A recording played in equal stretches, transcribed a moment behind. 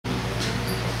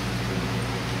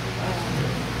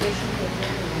Today,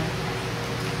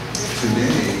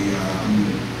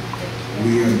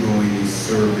 we are doing a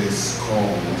service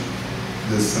called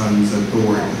the Son's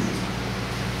Authority.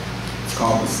 It's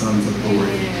called the Son's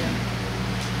Authority.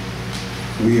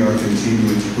 We are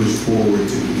continuing to push forward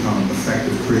to become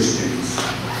effective Christians.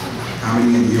 How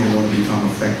many of you want to become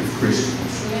effective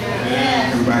Christians?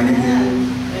 Everybody in here?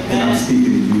 And I'm speaking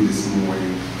to you this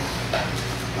morning.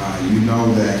 You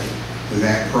know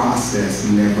that process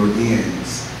never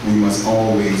ends. We must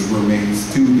always remain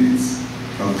students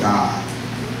of God.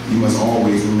 You must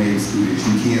always remain students.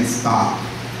 You can't stop.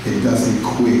 It doesn't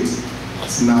quit.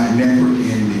 It's not never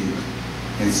ending.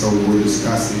 And so we're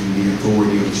discussing the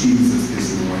authority of Jesus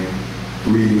this morning,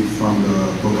 reading from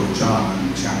the book of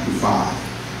John, chapter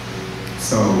 5.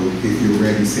 So if you're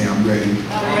ready, say, I'm ready.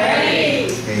 I'm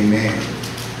ready. Amen.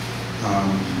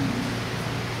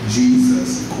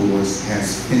 Jesus, of course,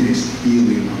 has finished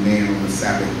healing a man on the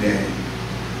Sabbath day.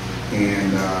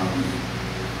 And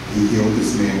he healed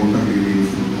this man. We're going to be reading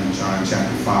from John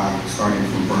chapter 5, starting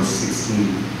from verse 16.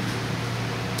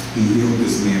 He healed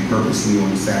this man purposely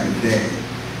on the Sabbath day.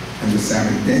 And the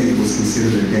Sabbath day was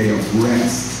considered a day of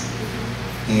rest.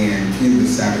 And in the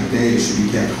Sabbath day, it should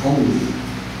be kept holy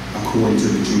according to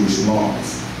the Jewish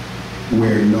laws,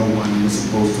 where no one was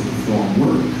supposed to perform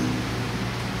work.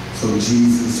 So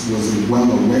Jesus was well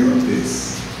aware of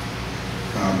this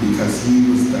because he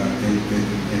was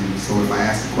and so if I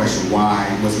ask the question, why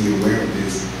was he aware of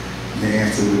this? The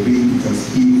answer would be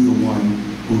because he was the one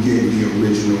who gave the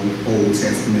original Old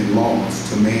Testament laws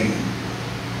to man.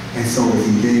 And so if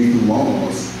he gave the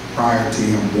laws prior to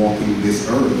him walking this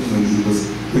earth when he was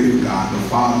with God the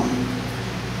Father,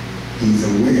 he's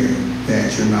aware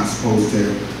that you're not supposed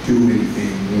to do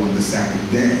anything on the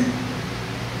Sabbath day.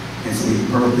 And so he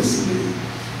purposely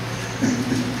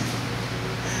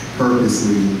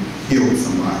healed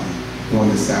somebody on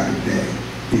the Sabbath day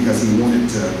because he wanted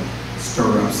to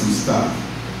stir up some stuff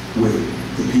with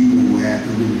the people who had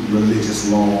the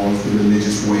religious laws, the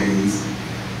religious ways.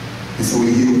 And so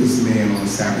he healed this man on the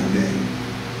Sabbath day.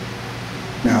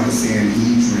 Now the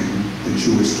Sanhedrin, the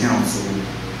Jewish council,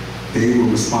 they were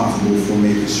responsible for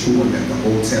making sure that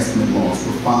the Old Testament laws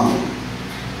were followed.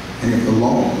 And if the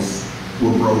laws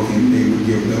were broken, they would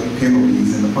give the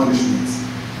penalties and the punishments.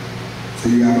 So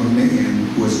you have a man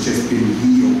who has just been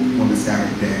healed on the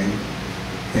Sabbath day,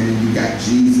 and then you got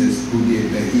Jesus who did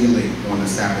the healing on the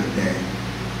Sabbath day.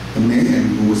 The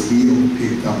man who was healed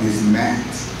picked up his mat.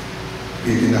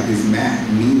 Picking up his mat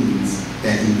means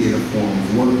that he did a form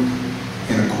of work.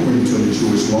 And according to the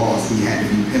Jewish laws, he had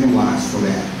to be penalized for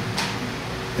that.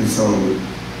 And so,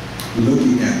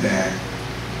 looking at that,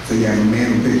 so you have a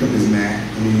man who picked up his mat,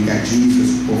 and then you got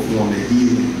Jesus who performed a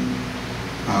healing,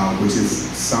 which is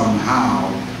somehow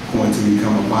going to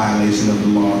become a violation of the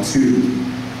law too.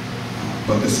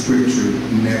 But the scripture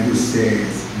never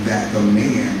says that the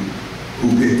man who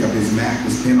picked up his mat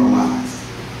was penalized.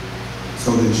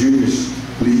 So the Jewish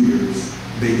leaders,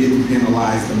 they didn't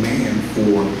penalize the man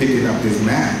for picking up his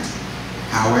mat.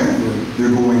 However,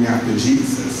 they're going after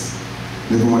Jesus.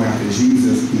 They're going after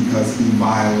Jesus because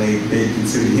they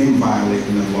consider him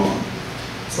violating the law.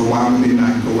 So why would they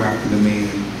not go after the man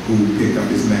who picked up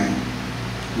his mat?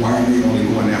 Why are they only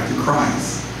going after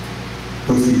Christ?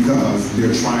 It's because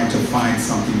they're trying to find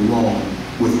something wrong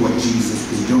with what Jesus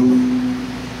was doing.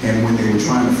 And when they were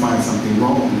trying to find something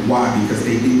wrong, why? Because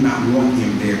they did not want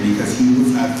him there, because he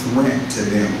was a threat to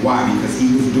them. Why? Because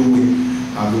he was doing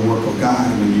the work of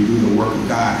God. And when you do the work of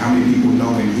God, how many people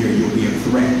know in here you'll be a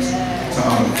threat to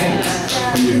other folks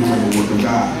when you're doing the work of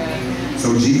God?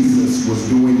 So Jesus was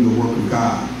doing the work of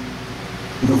God,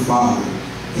 the Father,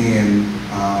 and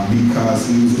because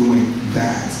he was doing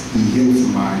that, he healed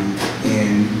somebody,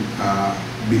 and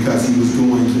because he was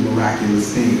doing the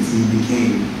miraculous things,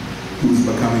 he was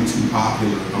becoming too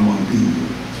popular among people.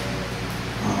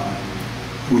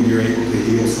 When you're able to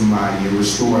heal somebody and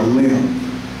restore a limb,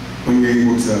 when you're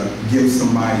able to give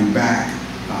somebody back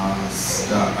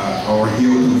or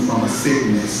heal them from a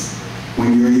sickness,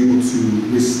 when you're able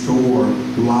to restore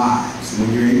lives,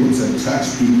 when you're able to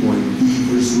touch people and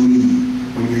fevers leave,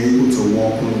 when you're able to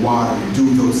walk on water and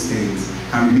do those things,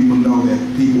 how many people know that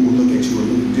people will look at you a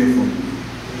little differently?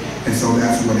 And so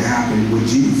that's what happened with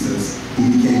Jesus. He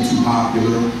became too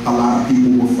popular. A lot of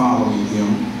people were following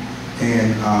him.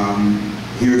 And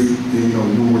here's,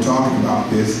 when we're talking about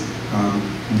this,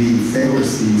 the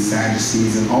Pharisees,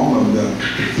 Sadducees, and all of the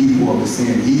people of the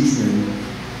Sanhedrin,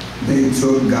 they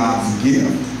took God's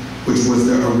gift, which was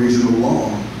the original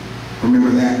law. Remember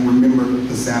that? Remember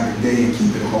the Sabbath day and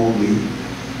keep it holy.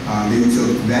 They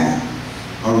took that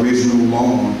original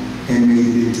law and made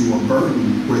it into into a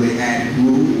burden where they added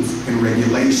rules and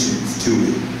regulations to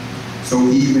it. So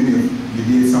even if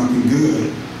you did something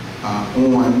good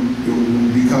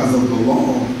because of the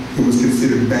law, it was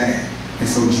considered bad. And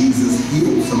so Jesus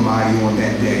healed somebody on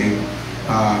that day,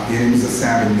 and it was a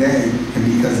Sabbath day,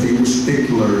 and because they were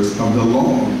sticklers of the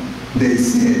law, they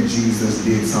said Jesus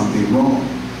did something wrong.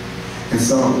 And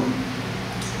so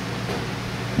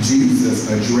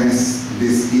Jesus addressed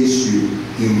this issue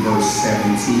in verse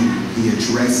 17. He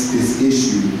addressed this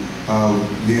issue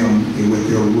of them with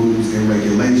their rules and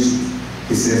regulations.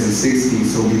 It says in 16,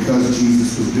 so because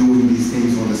Jesus was doing these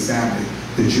things on the Sabbath,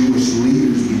 the Jewish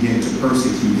leaders began to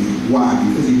persecute him. Why?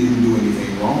 Because he didn't do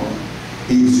anything wrong.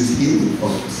 He was just healing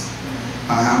folks.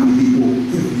 How many people,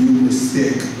 if you were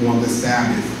sick on the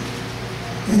Sabbath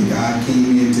and God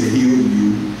came in to heal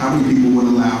you, how many people would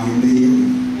allow him to heal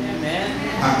you?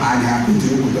 I'd have to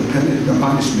deal with the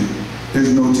punishment.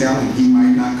 There's no telling. He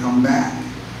might not come back.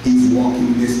 He's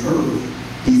walking this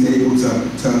earth. He's able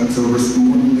to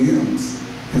restore limbs.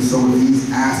 And so if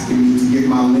he's asking me to get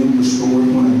my limb restored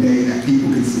on a day that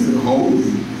people consider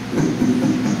holy,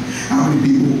 how many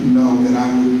people know that I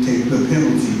would take the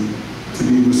penalty to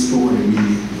be restored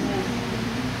immediately?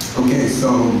 Okay, so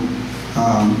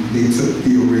they took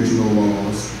the original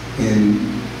laws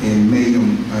and made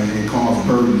them and caused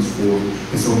burdens for them.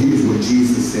 And so here's what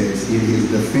Jesus says in his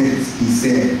defense. He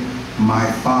said, my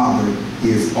Father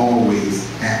is always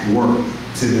at work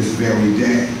to this very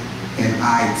day, and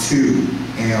I too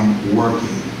am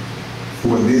working.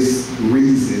 For this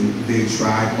reason, they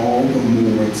tried all the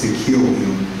more to kill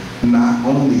him. Not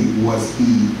only was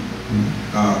he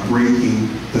breaking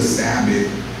the Sabbath,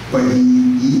 but he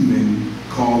even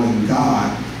calling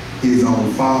God his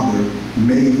own Father,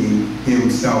 making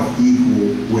himself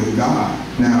equal with God.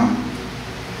 Now,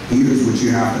 here's what you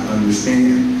have to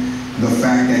understand. The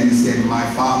fact that he said, my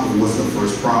Father, was the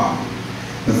first problem.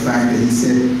 The fact that he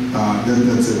said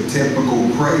that's a typical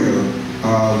prayer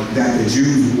that the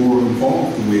Jews were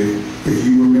involved with. If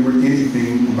you remember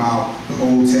anything about the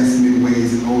Old Testament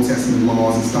ways and Old Testament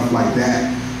laws and stuff like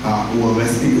that, well,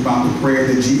 let's think about the prayer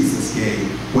that Jesus gave.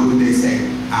 What did they say?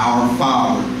 Our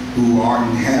Father, who art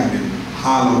in heaven,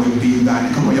 hallowed be thy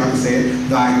name. Come on, y'all can say it.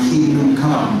 Thy kingdom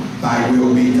come, thy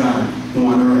will be done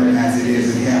on earth as it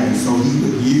is in heaven. So he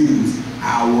would use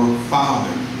our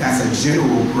Father. That's a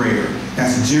general prayer.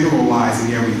 That's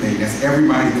generalizing everything. That's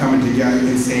everybody coming together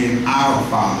and saying our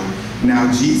Father.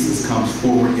 Now Jesus comes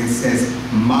forward and says,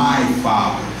 my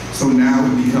Father. So now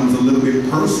it becomes a little bit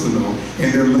personal,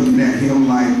 and they're looking at him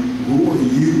like, who are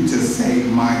you to say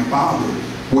my Father?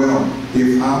 Well,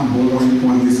 if I'm born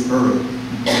on this earth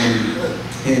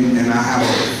and I have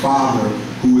a father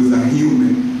who is a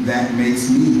human, that makes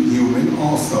me human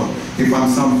also. If I'm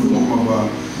some form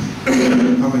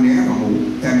of an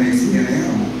animal, that makes me an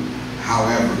animal.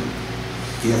 However,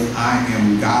 if I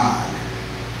am God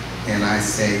and I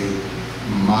say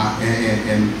my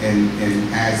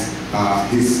and as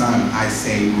his son I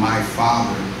say my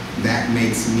Father, that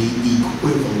makes me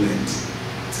equivalent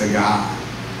to God.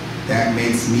 That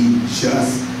makes me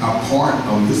just a part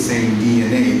of the same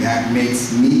DNA. That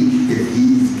makes me, if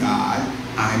he's God,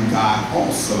 I'm God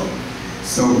also.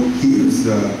 So here's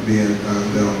the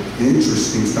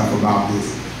interesting stuff about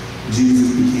this.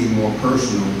 Jesus became more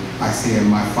personal by saying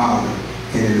my Father,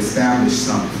 and it established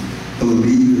something. The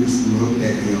leaders looked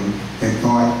at him and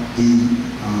thought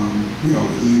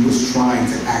he was trying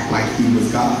to act like he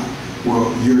was God.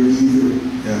 Well, you're either,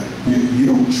 you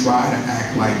don't try to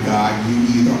act like God,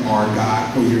 you either are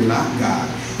God or you're not God.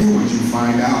 And what you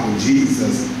find out with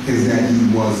Jesus is that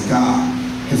he was God.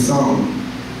 And so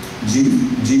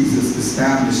Jesus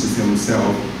establishes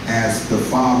himself as the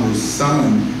Father's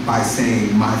son by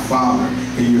saying, my Father.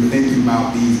 And you're thinking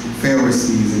about these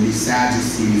Pharisees and these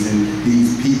Sadducees and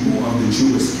these people of the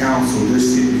Jewish council. They're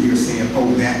sitting here saying,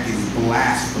 oh, that is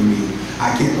blasphemy.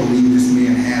 I can't believe this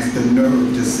man has the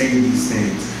nerve to say these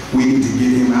things. We need to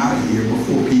get him out of here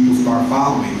before people start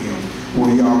following him. Well,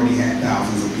 he already had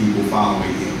thousands of people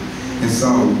following him. And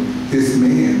so this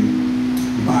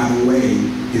man, by the way,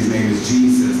 his name is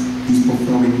Jesus. He's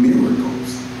performing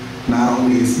miracles. Not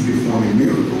only is he performing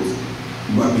miracles,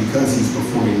 but because he's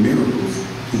performing miracles,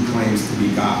 he claims to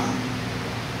be God.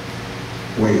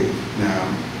 Wait,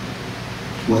 now,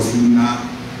 was he not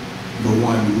the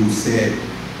one who said,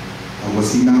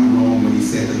 was he not wrong when he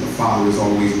said that the Father is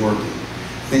always working?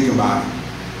 Think about it.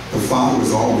 The Father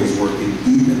is always working,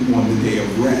 even on the day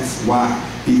of rest. Why?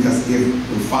 Because if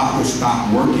the Father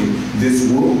stopped working,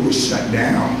 this world would shut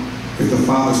down. If the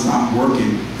Father stopped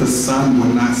working, the sun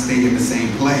would not stay in the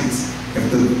same place.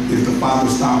 If the Father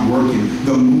stopped working,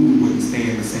 the moon wouldn't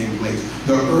stay in the same place.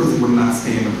 The earth would not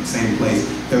stay in the same place.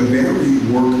 The very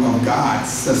work of God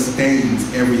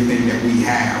sustains everything that we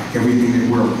have, everything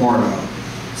that we're a part of.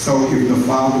 So if the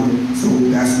Father, so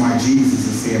that's why Jesus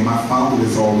is saying, my Father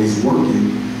is always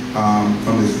working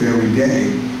from this very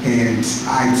day, and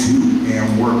I too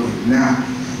am working. Now,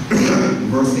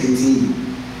 verse 18,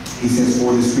 he says,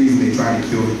 for this reason they tried to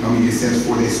kill him. It says,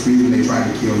 for this reason they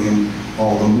tried to kill him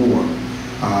all the more.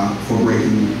 For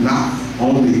breaking, not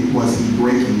only was he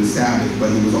breaking the Sabbath, but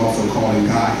he was also calling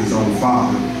God his own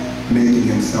Father, making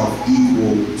himself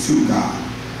equal to God.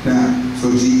 Now,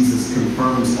 so Jesus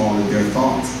confirms all of their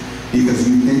thoughts, because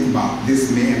you think about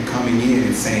this man coming in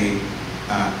and saying,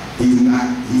 he's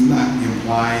not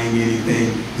implying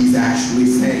anything. He's actually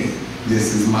saying,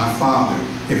 this is my Father.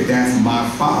 If that's my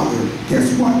Father,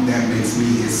 guess what? That makes me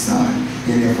his son.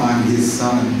 And if I'm his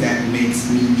son, that makes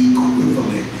me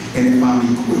equivalent. And if I'm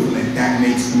equivalent, that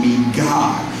makes me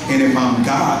God. And if I'm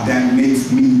God, that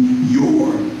makes me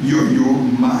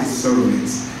my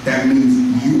servants. That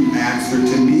means you answer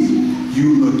to me.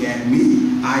 You look at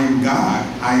me. I am God.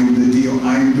 I am the deal.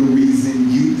 I am the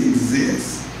reason you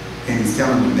exist. And he's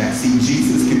telling them that. See,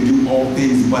 Jesus can do all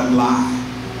things but lie.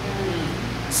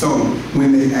 So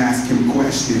when they ask him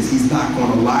questions, he's not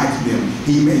going to lie to them.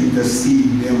 He may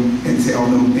deceive them and tell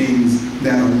them things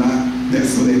that are not there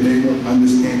so that they don't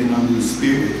understand it under the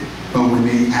Spirit. But when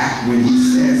they act, when he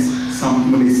says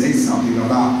something, when they say something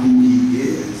about who he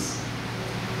is,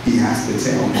 he has to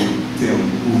tell them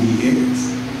who he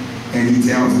is. And he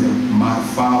tells them, my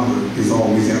Father is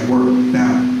always at work.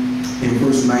 Now, in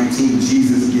verse 19,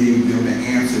 Jesus gave them the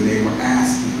answer they were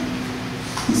asking.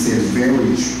 He says,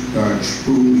 very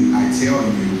truly, I tell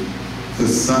you, the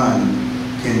Son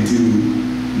can do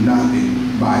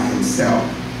nothing by himself.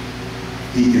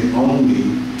 He can only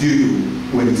do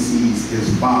what he sees his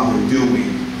Father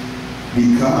doing,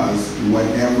 because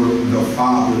whatever the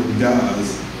Father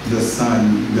does, the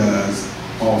Son does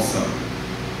also.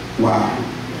 Wow.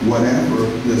 Whatever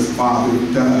the Father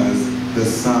does, the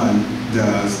Son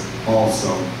does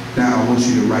also. Now, I want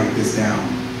you to write this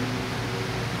down.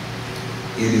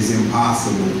 It is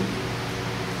impossible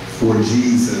for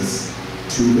Jesus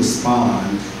to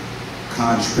respond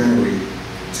contrary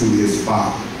to his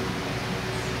Father.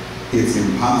 It's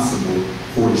impossible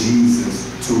for Jesus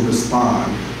to respond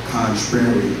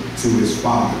contrary to his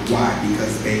Father. Why?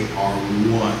 Because they are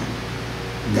one.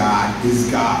 God is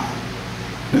God.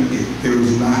 There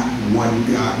is not one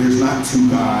God. There's not two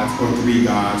gods or three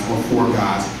gods or four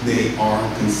gods. They are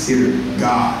considered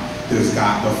God. There's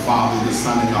God the Father, the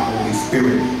Son, and the Holy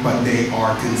Spirit, but they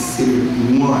are considered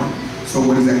one. So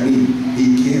what does that mean?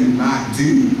 He cannot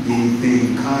do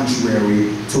anything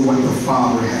contrary to what the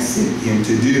Father has sent him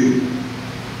to do.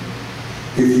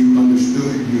 If you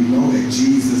understood, you know that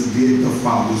Jesus did the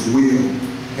Father's will,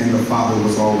 and the Father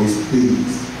was always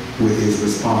pleased with his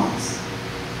response.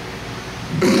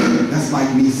 That's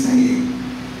like me saying,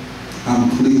 I'm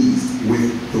pleased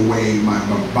with the way my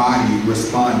body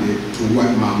responded to what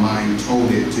my mind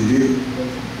told it to do.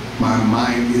 My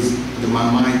mind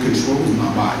controls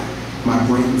my body. My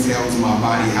brain tells my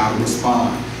body how to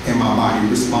respond, and my body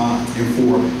responds. And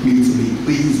for me to be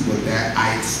pleased with that,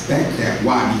 I expect that.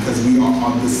 Why? Because we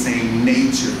are of the same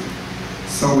nature.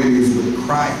 So it is with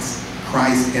Christ.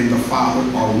 Christ and the Father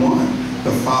are one.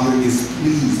 The Father is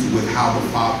pleased with how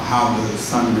the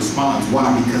Son responds.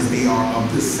 Why? Because they are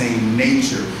of the same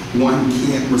nature. One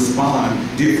can't respond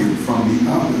different from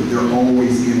the other. They're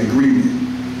always in agreement.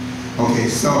 Okay,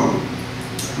 so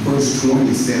verse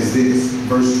 20 says this.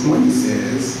 Verse 20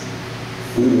 says,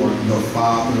 for the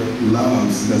Father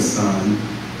loves the Son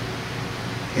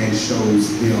and shows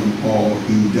him all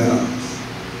he does.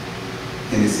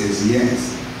 And it says,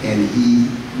 yes, and he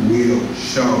will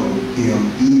show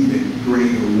him even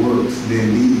greater works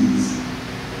than these,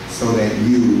 so that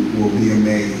you will be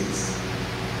amazed.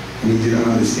 I need you to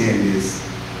understand this.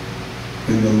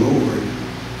 When the Lord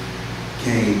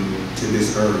came to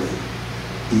this earth,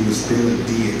 he was still a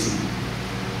deity,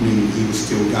 meaning he was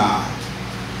still God.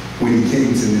 When he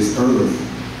came to this earth,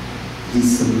 he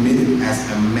submitted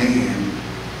as a man,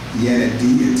 yet a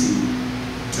deity,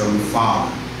 to the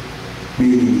Father.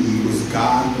 Meaning he was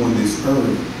God on this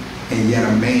earth and yet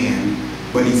a man,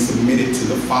 but he submitted to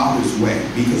the Father's way,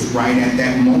 because right at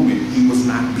that moment he was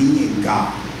not being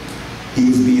God. He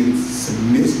was being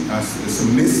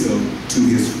submissive to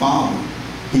his Father.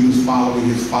 He was following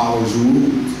his Father's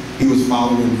rules. He was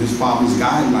following his Father's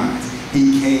guidelines.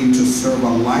 He came to serve a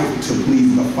life to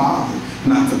please the Father,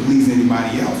 not to please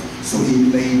anybody else. So he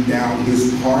laid down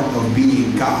his part of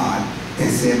being God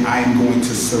and said, I am going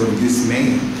to serve this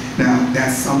man. Now,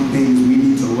 that's some things we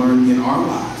need to learn in our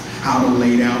lives, how to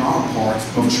lay down our parts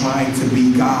of trying to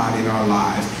be God in our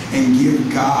lives and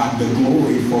give God the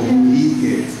glory for who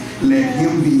he is. Let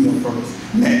him be the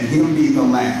first. Let him be the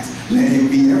last. Let him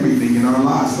be everything in our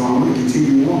lives. So I want to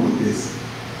continue on with this.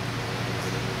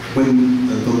 When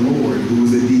the Lord, who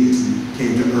was a deity,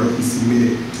 came to earth, he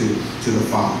submitted to the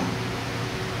Father.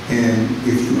 And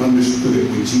if you understood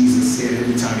what Jesus said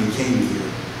every time he came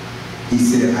here, he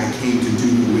said, I came to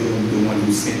do the will of the one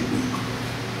who sent me.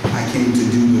 I came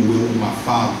to do the will of my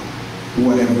Father,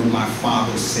 whatever my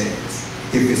Father says.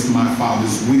 If it's my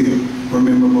Father's will.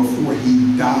 Remember, before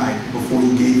he died, before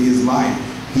he gave his life,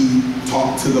 he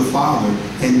talked to the Father.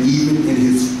 And even in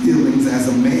his feelings as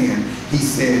a man, he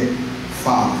said,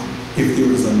 Father, if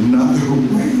there is another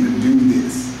way to do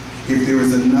this, if there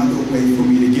is another way for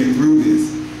me to get through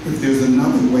this, if there's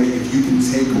another way, if you can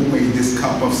take away this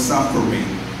cup of suffering,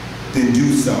 then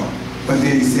do so. But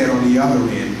then he said on the other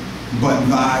end, but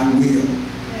thy will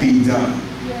be done.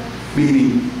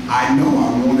 Meaning, I know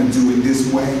I want to do it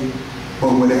this way,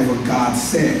 but whatever God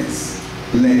says,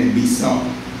 let it be so.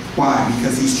 Why?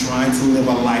 Because he's trying to live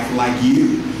a life like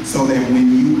you, so that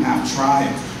when you have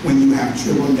trials, when you have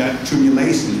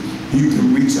tribulation, you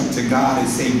can reach up to God and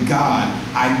say, God,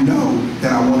 I know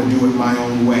that I want to do it my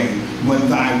own way, but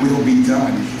thy will be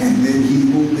done. And then he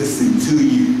will listen to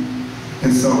you.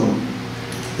 And so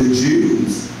the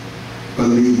Jews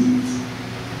believed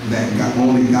that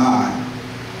only God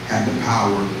had the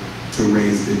power to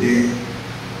raise the dead.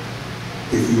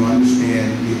 If you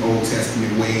understand the Old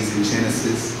Testament ways in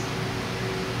Genesis,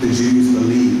 the Jews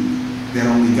believed that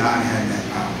only God had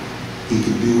that power. He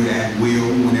could do it at will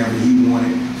whenever he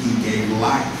wanted. He gave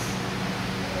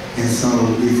life. And so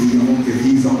if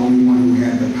he's the only one who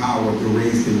had the power to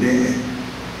raise the dead,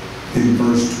 then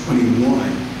verse 21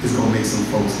 is going to make some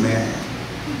folks mad.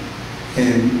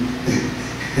 And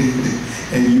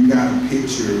and you got to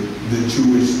picture the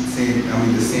Jewish,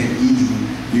 the Sanhedrin,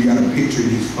 you got to picture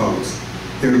these folks.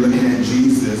 They're looking at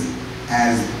Jesus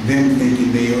as them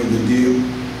thinking they are the deal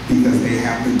because they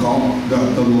have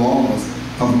the laws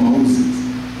of Moses,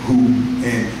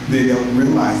 and they don't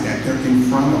realize that they're in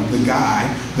front of the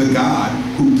God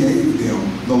who gave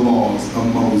them the laws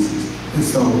of Moses. And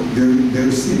so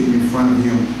they're sitting in front of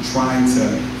him trying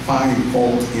to find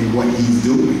fault in what he's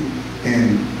doing.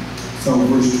 And so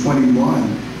verse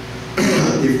 21,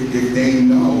 if they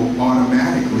know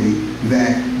automatically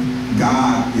that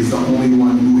God is the only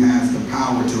one who has the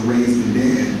power to raise the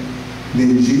dead,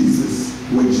 then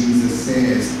what Jesus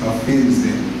says offends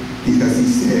them, because he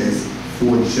says,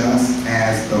 for just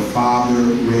as the Father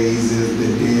raises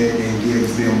the dead and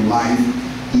gives them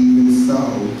life, even so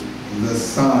the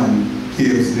Son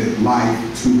gives it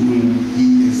life to whom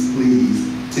he is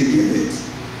pleased to give it.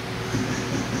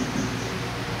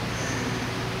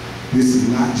 This is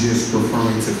not just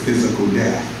referring to physical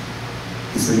death.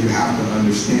 And so you have to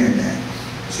understand that.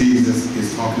 Jesus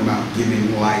is talking about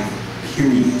giving life,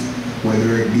 period.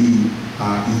 Whether it be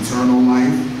eternal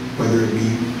life, whether it be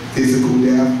physical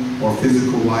death or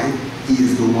physical life, he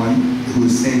is the one who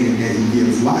is saying that he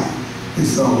gives life. And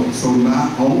so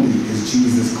not only is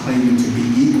Jesus claiming to be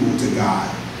equal to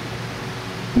God,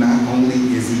 not only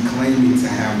is he claiming to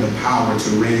have the power to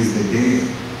raise the dead,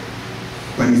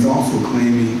 but he's also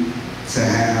claiming to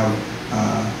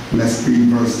have, let's read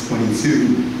verse 22.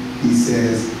 He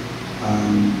says,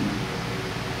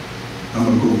 I'm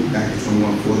going to go back to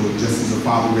 21. For just as the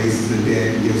Father raises the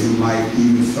dead and gives him life,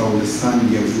 even so the Son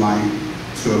gives life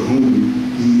to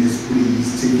whom he is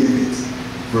pleased to give it.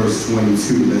 Verse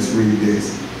 22, let's read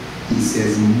this. He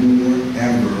says,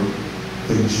 moreover,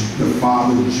 the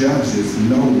Father judges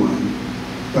no one,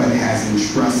 but has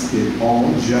entrusted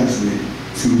all judgment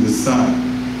to the Son.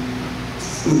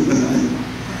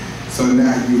 So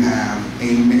now you have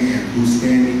a man who's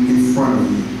standing in front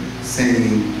of you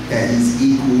saying that he's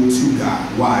equal to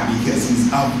God. Why? Because he's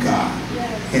of God.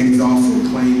 Yes. And he's also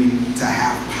claiming to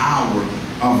have power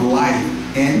of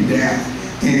life and death.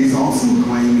 And he's also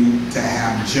claiming to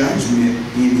have judgment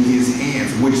in his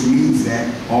hands, which means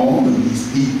that all of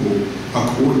these people,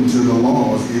 according to the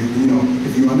laws,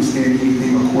 if you understand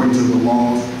anything according to the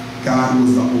laws, God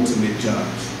was the ultimate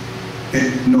judge.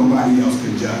 That nobody else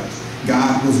could judge.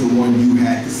 God was the one you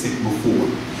had to sit before.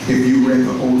 If you read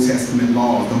the Old Testament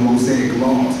laws, the Mosaic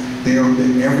laws,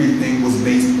 everything was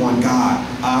based on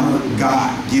God. Honor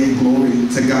God, give glory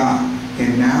to God.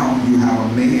 And now you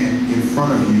have a man in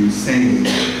front of you saying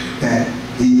that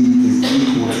he is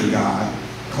equal to God,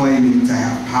 claiming to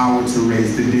have power to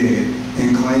raise the dead,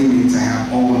 and claiming to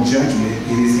have all judgment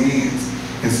in his hands.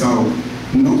 And so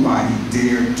nobody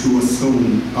dared to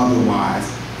assume otherwise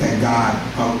that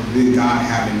God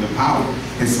having the power.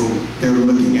 And so they're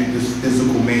looking at this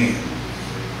physical man,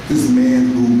 this man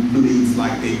who bleeds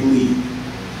like they bleed,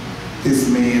 this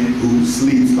man who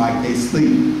sleeps like they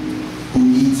sleep, who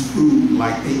eats food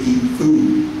like they eat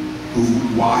food,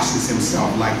 who washes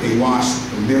himself like they wash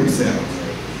themselves.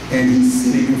 And he's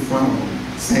sitting in front of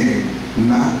them saying,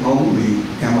 not only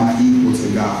am I equal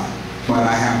to God, but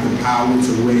I have the power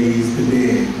to raise the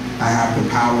dead. I have the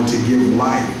power to give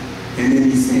life. And then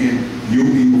he's saying,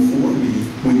 you'll be before me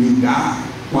when you die.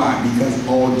 Why? Because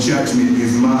all judgment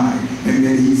is mine. And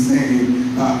then he's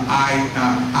saying,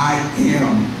 I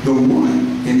am the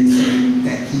one. And he's saying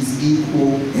that he's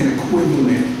equal and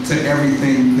equivalent to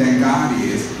everything that God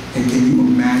is. And can you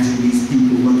imagine these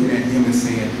people looking at him and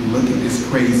saying, look at this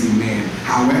crazy man.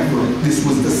 However, this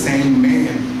was the same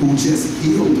man who just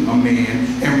healed a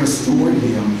man and restored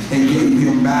him and gave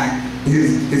him back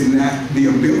the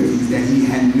abilities that he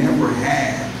had never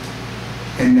had.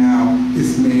 And now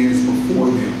this man is before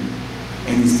them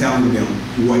and he's telling them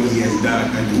what he has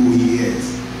done and who he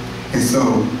is. And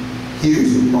so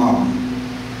here's the problem.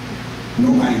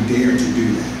 Nobody dared to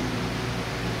do that.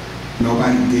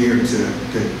 Nobody dared to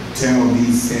tell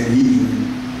these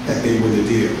Sanhedrin that they were the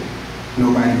deal.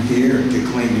 Nobody dared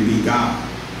to claim to be God.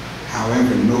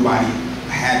 However, nobody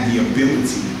had the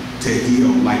ability to heal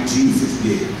like Jesus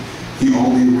did. The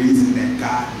only reason that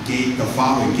the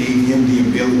Father gave him the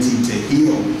ability to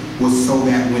heal was so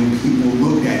that when people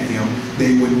looked at him,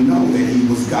 they would know that he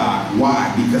was God.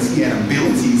 Why? Because he had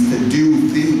abilities to do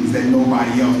things that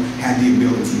nobody else had the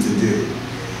ability to do.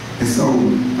 And so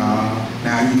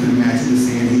now you can imagine the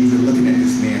Sanhedrin looking at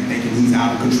this man thinking he's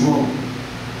out of control.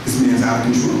 This man's out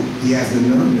of control. He has the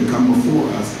nerve to come before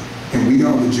us, and we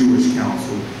are the Jewish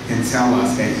council, and tell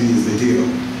us that he is the deal.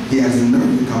 He has the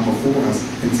nerve to come before us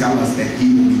and tell us that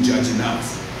he will be judging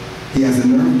us. He has the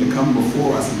nerve to come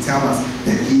before us and tell us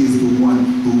that he is the one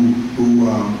who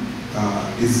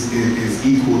is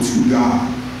equal to God.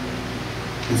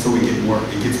 And so it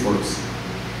gets worse.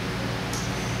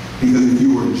 Because if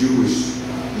you were a Jewish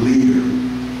leader,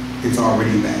 it's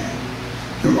already bad.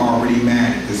 You're already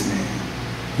mad at this man.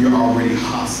 You're already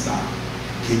hostile.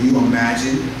 Can you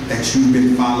imagine that you've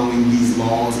been following these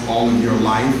laws all of your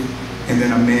life, and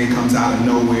then a man comes out of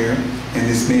nowhere, and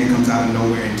this man comes out of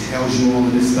nowhere and tells you all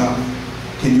of this stuff?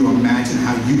 Can you imagine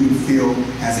how you would feel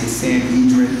as a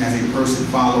Sanhedrin, as a person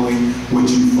following what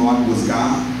you thought was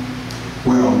God?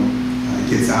 Well, it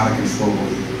gets out of control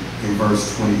here in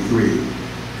verse 23.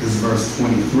 Because verse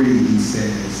 23, he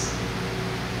says,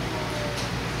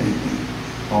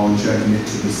 all judgment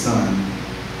to the Son,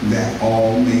 that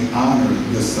all may honor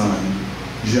the Son,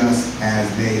 just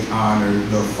as they honor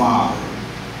the Father.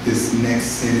 This next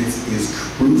sentence is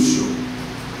crucial.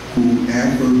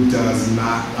 Whoever does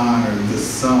not honor the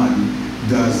Son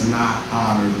does not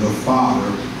honor the Father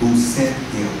who sent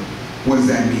him. What does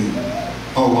that mean?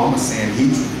 Oh, I'm a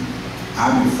Sanhedrin.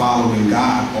 I've been following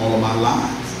God all of my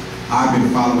life. I've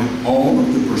been following all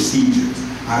of the procedures.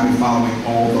 I've been following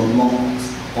all the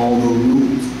laws, all the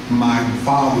rules. My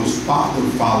father's father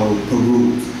followed the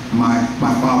rules. My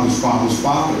father's father's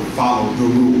father followed the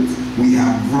rules. We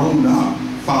have grown up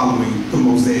following the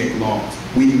Mosaic laws.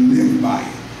 We live by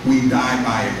it. We die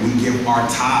by it. We give our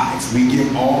tithes. We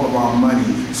give all of our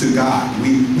money to God.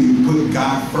 We put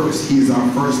God first. He is our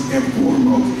first and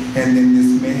foremost. And then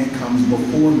this man comes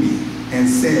before me and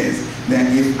says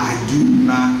that if I do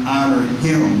not honor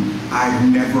him,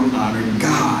 I've never honored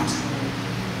God.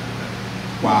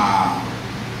 Wow.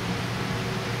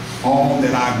 All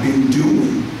that I've been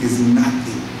doing is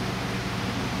nothing.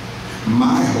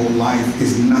 My whole life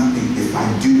is nothing if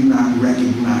I do not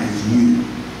recognize you.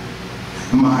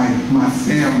 My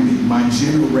family, my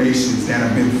generations that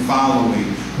have been following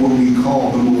what we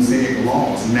call the Mosaic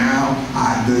laws. Now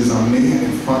there's a man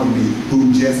in front of me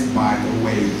who just by the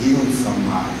way healed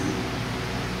somebody.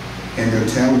 And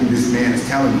this man is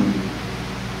telling me,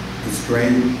 it's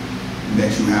great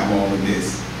that you have all of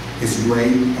this. It's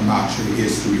great about your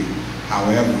history.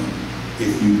 However,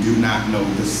 if you do not know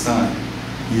the Son,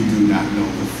 you do not know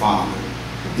the Father,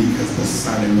 because the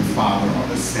Son and the Father are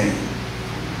the same.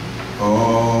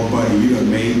 Oh, buddy, you have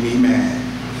made me mad.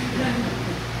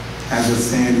 As a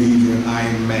Sanhedrin, I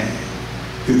am mad.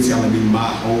 You're telling me my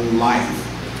whole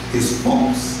life is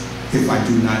false if I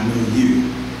do not know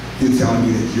you. You're telling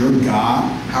me that you're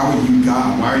God? How are you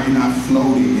God? Why are you not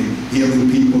floating and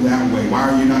healing people that way? Why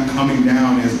are you not coming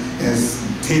down as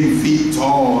 10 feet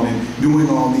tall and doing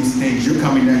all these things? You're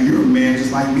coming down, you're a man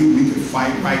just like me. We could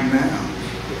fight right now.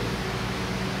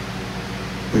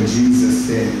 But Jesus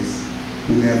says,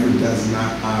 whoever does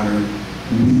not honor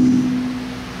me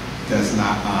does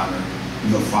not honor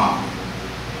the Father.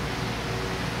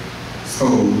 So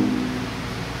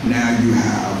now you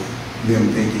have them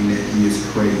thinking that he is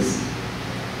crazy.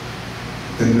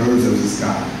 The nerves of this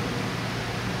guy.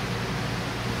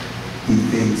 He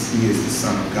thinks he is the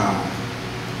Son of God.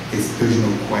 There's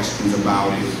no questions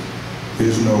about it.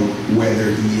 There's no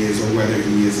whether he is or whether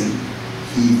he isn't.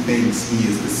 He thinks he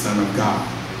is the Son of God.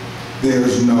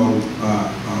 There's no,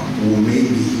 well, maybe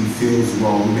he feels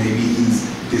wrong. Maybe he's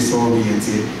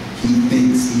disoriented. He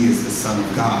thinks he is the Son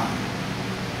of God.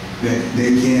 That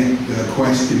they can't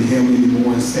question him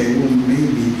anymore and say, well,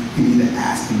 maybe we need to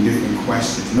ask him different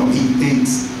questions. No, he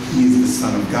thinks he is the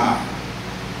Son of God.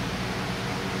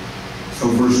 So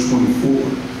verse 24,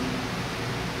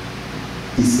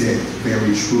 he said,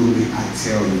 very truly I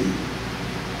tell you,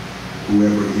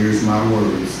 whoever hears my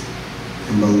words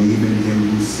and believe in him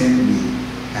who sent me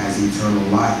has eternal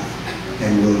life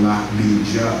and will not be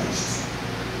judged,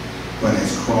 but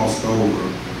has crossed over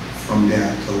from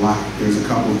death to life. There's a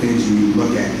couple of things you need to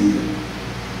look at here.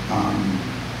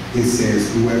 It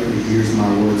says, whoever hears my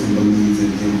words and believes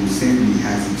in him who sent me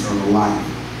has eternal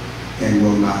life and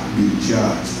will not be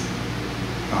judged.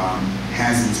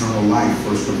 Has eternal life,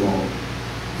 first of all.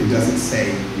 It doesn't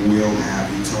say will have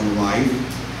eternal life.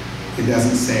 It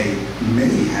doesn't say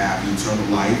may have eternal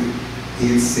life.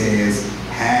 It says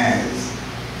has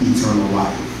eternal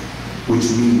life,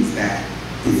 which means that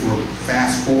if we're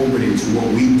fast forwarding to what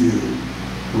we do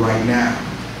right now,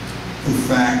 the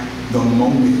fact, the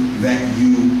moment that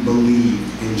you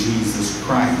believed in Jesus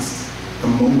Christ, the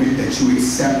moment that you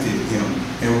accepted him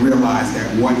and realized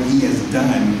that what he has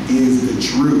done is the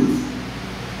truth,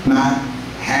 not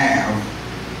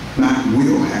have, not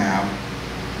will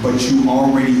have, but you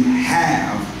already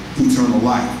have eternal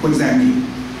life. What does that mean?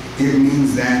 It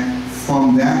means that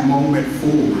from that moment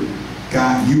forward,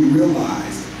 God, you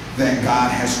realize that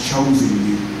God has chosen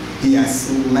you. He has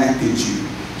selected you.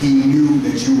 He knew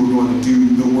that you were going to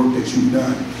do the work that you've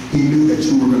done. He knew that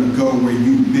you were going to go where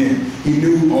you've been. He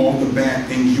knew all the bad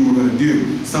things you were going to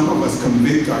do. Some of us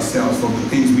convict ourselves for the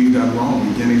things we've done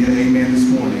wrong. Can I get an amen this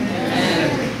morning?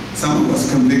 Amen. Some of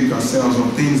us convict ourselves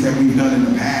on things that we've done in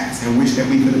the past and wish that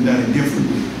we could have done it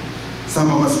differently.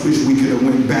 Some of us wish we could have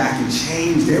went back and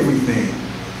changed everything.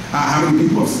 How many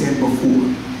people have said before,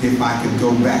 if I could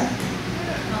go back?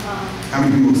 How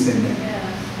many people have said that?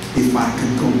 If I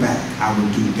could go back, I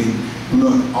would do things.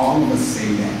 Look, all of us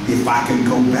say that. If I could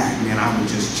go back, man, I would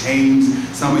just change.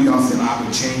 Some of y'all said I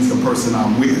would change the person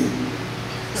I'm with.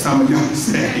 Some of y'all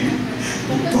say,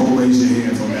 don't raise your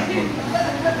hands on that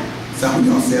one. Some of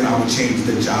y'all said I would change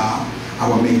the job. I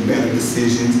would make better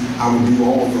decisions. I would do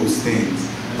all those things.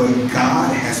 But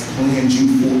God has planned you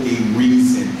for a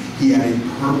reason. He had a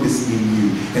purpose in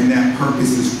you, and that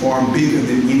purpose is far bigger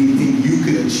than anything you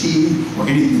could achieve or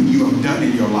anything you have done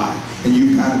in your life. And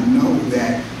you've got to know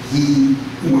that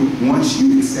once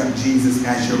you accept Jesus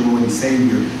as your Lord and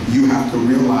Savior, you have to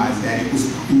realize that it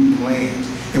was pre-planned.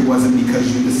 It wasn't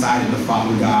because you decided to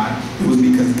follow God. It was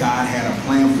because God had a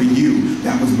plan for you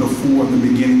that was before the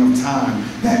beginning of time.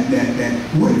 That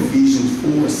what Ephesians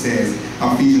 4 says,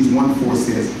 Ephesians 1:4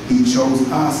 says, he chose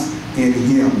us in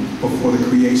him before the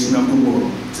creation of the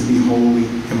world to be holy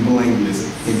and blameless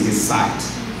in his sight.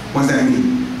 What does that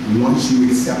mean? Once you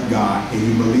accept God and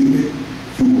you believe it,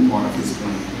 you were part of his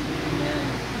plan.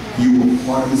 You were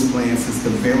part of his plan since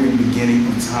the very beginning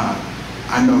of time.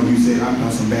 I know you said, I've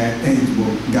done some bad things.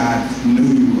 Well, God knew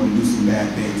you were going to do some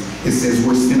bad things. It says,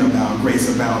 where sin abounds,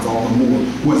 grace abounds all the more.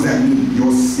 What does that mean?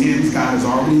 Your sins, God has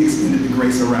already extended the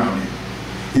grace around it.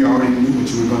 He already knew what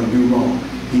you were going to do wrong.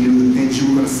 He knew the things you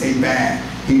were going to say bad.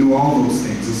 He knew all those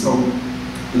things. And so,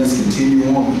 let's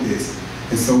continue on with this.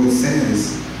 And so it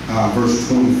says, verse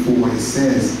 24, it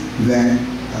says that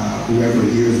whoever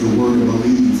hears the word and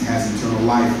believes has eternal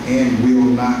life and will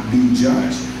not be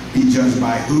judged. Be judged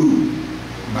by who?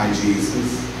 By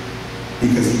Jesus.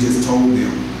 Because he just told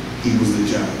them he was the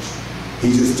judge.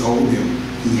 He just told them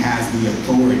he has the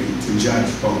authority to judge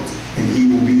folks. And he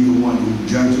will be the one who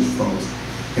judges folks.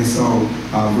 And so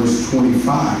verse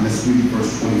 25, let's read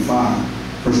verse 25.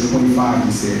 Verse 25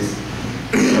 he says,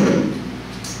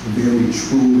 very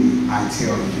truly I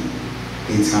tell you,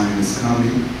 a time is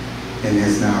coming and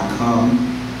has now come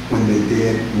when the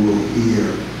dead will hear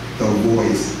the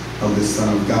voice of the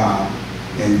Son of God,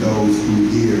 and those who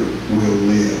hear will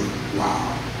live.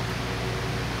 Wow.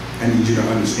 I need you to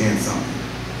understand something.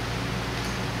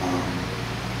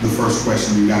 The first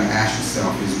question you got to ask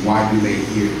yourself is, why do they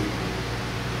hear?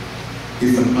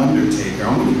 If an undertaker,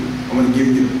 I'm going to give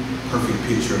you a perfect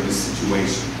picture of this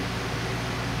situation.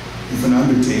 If an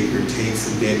undertaker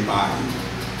takes a dead body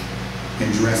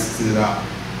and dresses it up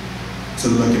to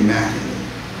look immaculate,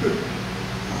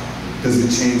 Does it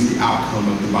change the outcome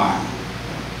of the body?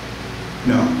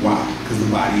 No. Why? Because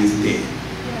the body is dead.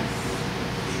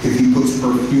 Yes. If he puts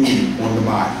perfume on the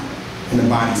body and the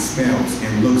body smells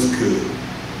and looks good,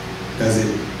 does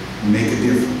it make a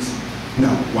difference? No.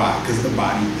 Why? Because the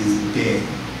body is dead.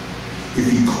 If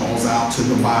he calls out to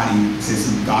the body, since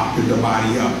he doctored the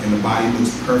body up and the body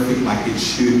looks perfect like it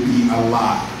should be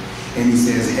alive, and he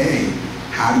says, hey,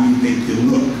 how do you think you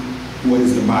look? What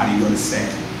is the body going to say?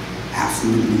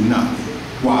 Absolutely nothing.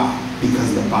 Why?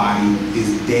 Because the body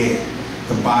is dead.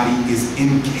 The body is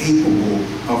incapable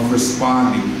of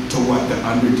responding to what the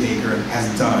undertaker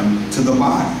has done to the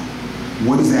body.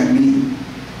 What does that mean?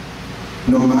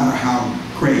 No matter how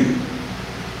great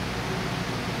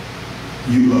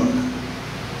you look,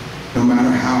 no matter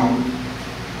how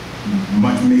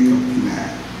much makeup you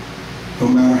have, no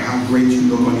matter how great you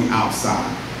look on the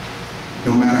outside,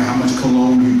 no matter how much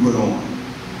cologne you put on,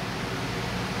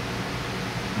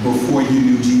 before you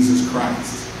knew Jesus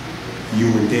Christ,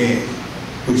 you were dead,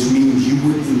 which means you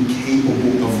were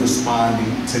incapable of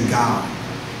responding to God.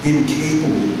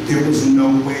 Incapable. There was no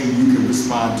way you could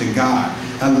respond to God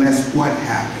unless what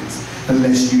happens?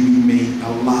 Unless you be made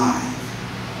alive.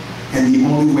 And the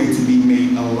only way to be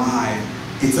made alive,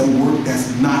 it's a work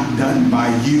that's not done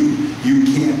by you. You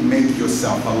can't make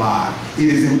yourself alive. It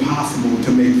is impossible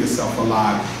to make yourself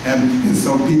alive. And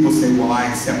so people say, well, I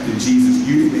accepted Jesus.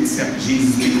 You didn't accept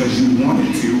Jesus because you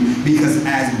wanted to, because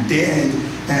as a dead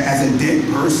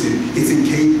person,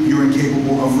 you're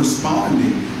incapable of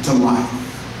responding to life.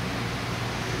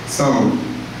 So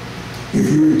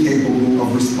if you're incapable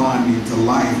of responding to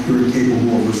life, you're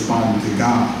incapable of responding to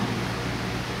God.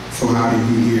 So how do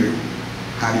you hear?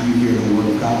 How do you hear the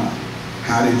word of God?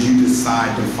 How did you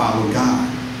decide to follow God?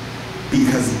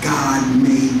 Because God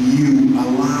made you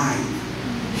alive.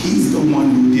 He's the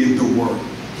one who did the work.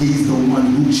 He's the one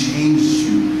who changed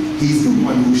you. He's the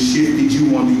one who shifted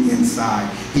you on the inside.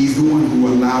 He's the one who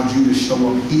allowed you to show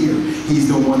up here. He's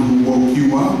the one who woke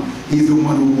you up. He's the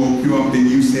one who woke you up and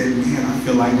you said, man, I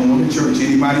feel like going to church.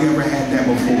 Anybody ever had that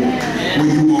before? When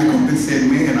you woke up and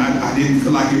said, man, I didn't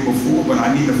feel like it before, but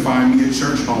I need to find me a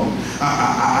church home.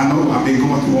 I know I've been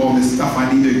going through all this stuff.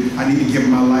 I need to give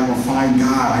my life or find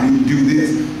God. I need to do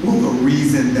this. Well, the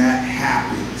reason that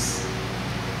happens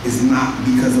is not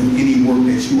because of any work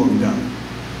that you have done.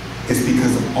 It's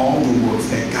because of all the works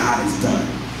that God has done.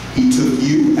 He took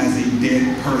you as a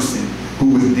dead person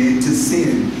who was dead to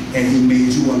sin, and he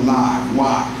made you alive.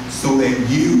 Why? So that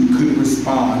you could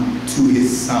respond to his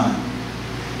son.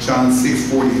 John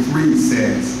 6:43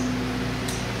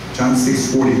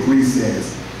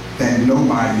 says that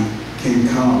nobody can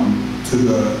come to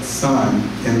the Son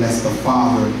unless the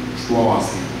Father draws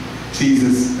him.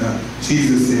 Jesus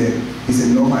said,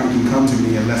 nobody can come to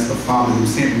me unless the Father who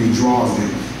sent me draws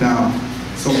them. Now,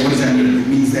 so what does that mean? It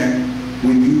means that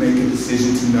when you make a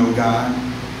decision to know God,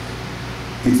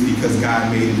 it's because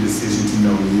God made a decision to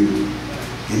know you.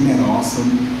 Isn't that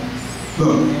awesome?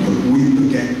 Look, we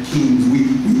look at kings. We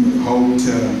would hope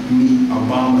to meet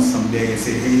Obama someday and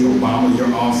say, hey, Obama,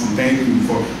 you're awesome. Thank you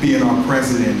for being our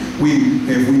president.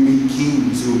 If we meet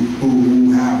kings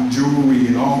who have jewelry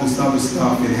and all this other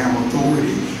stuff and have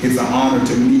authority, it's an honor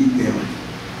to meet them.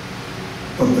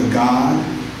 But the God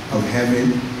of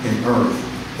heaven and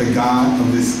earth, the God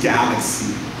of this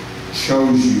galaxy,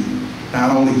 chose you.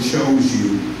 Not only chose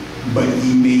you, but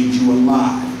he made you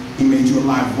alive. He made you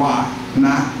alive. Why?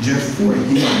 Not just for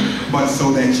him, but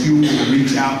so that you will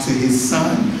reach out to his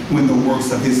son when the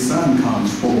works of his son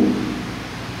comes forward.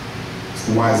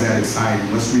 So why is that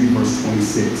exciting? Let's read verse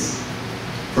 26.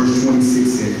 Verse 26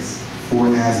 says, for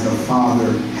as the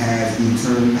Father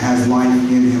has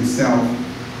life in himself,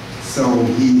 so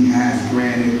he has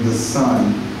granted the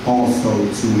Son also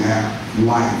to have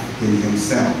life in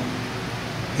himself.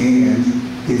 And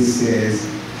it says,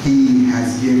 he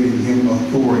has given him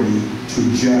authority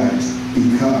to judge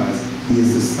because he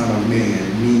is the Son of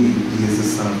Man, meaning he is the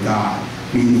Son of God,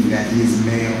 meaning that he is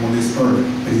man on this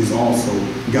earth, but he is also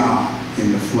God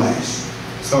in the flesh.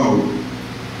 So,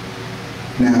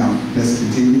 now, let's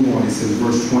continue on. It says,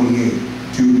 verse 28,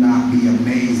 do not be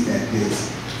amazed at this,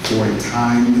 for a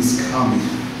time is coming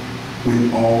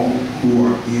when all who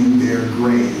are in their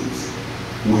graves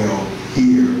will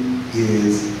hear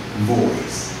his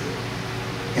voice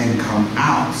and come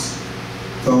out.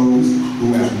 Those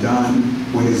who have done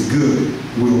what is good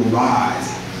will rise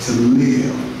to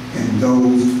live, and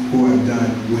those who have done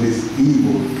what is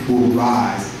evil will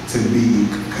rise to be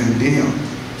condemned.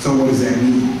 So what does that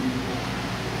mean?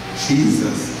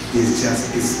 Jesus is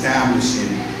just establishing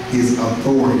his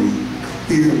authority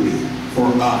clearly for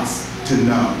us to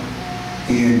know.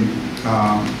 And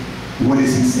what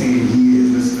is he saying he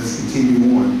is? Let's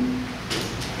continue on.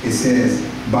 It says,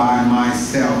 by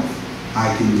myself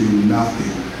I can do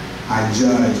nothing. I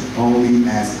judge only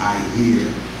as I hear,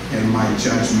 and my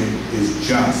judgment is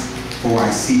just. For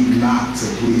I seek not to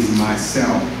please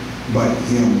myself, but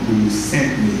him who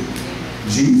sent me.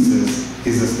 Jesus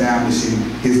is establishing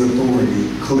his authority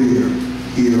clear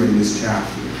here in this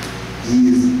chapter. He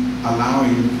is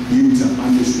allowing you to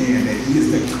understand that he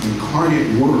is the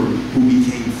incarnate Word who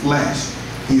became flesh.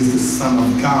 He is the Son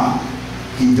of God.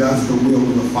 He does the will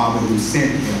of the Father who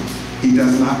sent him. He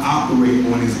does not operate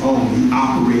on his own. He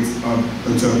operates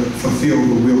to fulfill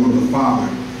the will of the Father.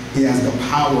 He has the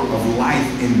power of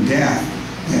life and death,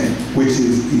 which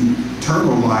is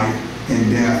eternal life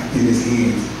and death in his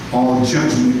hands. All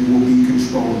judgment will be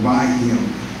controlled by him.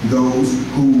 Those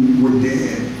who were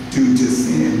dead due to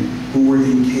sin, who were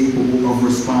incapable of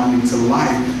responding to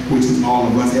life, which is all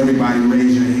of us. Everybody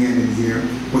raise your hand in here,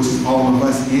 which is all of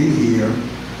us in here,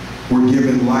 were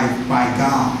given life by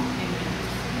God,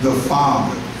 the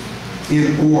Father,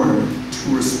 in order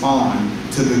to respond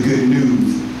to the good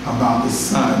news about the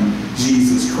Son,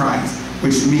 Jesus Christ,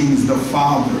 which means the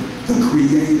Father, the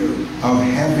creator of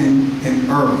heaven and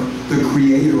earth, the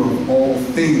creator of all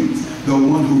things, the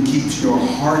one who keeps your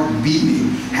heart beating,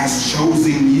 has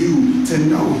chosen you to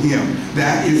know him.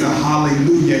 That is a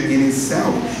hallelujah in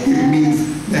itself. It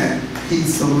means that he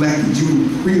selected you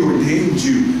and preordained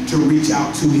you to reach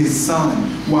out to his Son.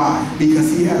 Why?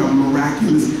 Because he had a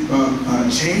miraculous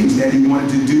change that he wanted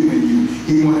to do in you.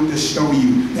 He wanted to show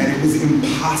you that it was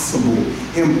impossible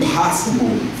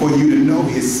for you to know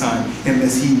his Son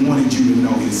unless he wanted you to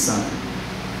know his Son.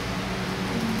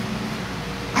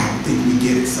 I don't think we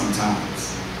get it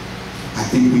sometimes. I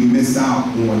think we miss out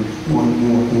on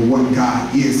what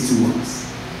God is to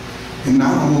us. And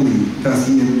not only does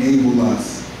he enable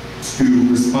us to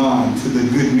respond to the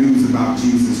good news about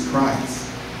Jesus Christ,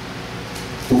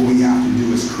 what we have to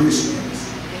do as Christians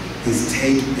is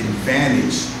take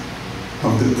advantage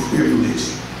of the privilege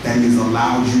that he has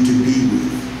allowed you to be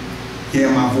with.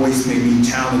 Yeah, my voice may be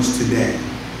challenged today,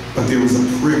 but there was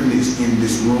a privilege in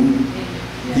this room.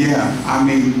 Yeah, I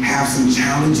may have some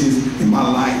challenges in my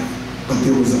life, but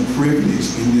there was a privilege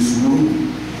in this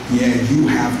room. Yeah, you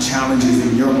have challenges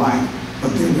in your life,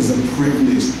 but there was a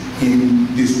privilege in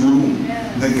this room.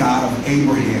 The God of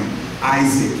Abraham,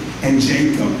 Isaac, and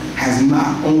Jacob has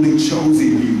not only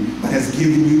chosen you, but has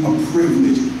given you a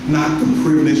privilege, not the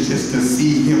privilege just to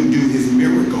see him do his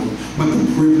miracle, but the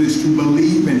privilege to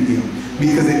believe in him.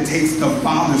 Because it takes the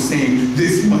Father saying,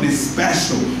 this one is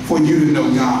special for you to know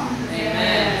God.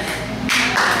 Amen.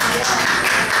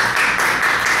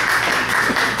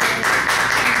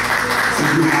 So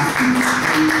you have to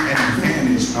take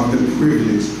advantage of the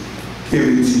privilege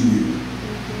given to you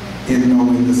in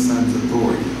knowing the Son's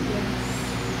authority.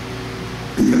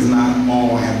 Because not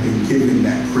all have been given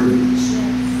that privilege.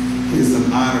 It is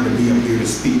an honor to be up here to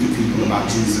speak to people about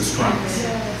Jesus Christ.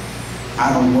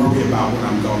 I don't worry about what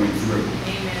I'm going through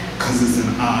because it's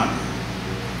an honor.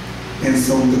 And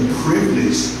so the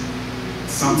privilege,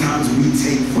 sometimes we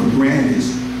take for granted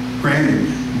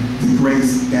the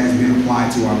grace that has been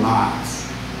applied to our lives.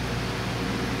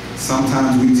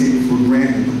 Sometimes we take for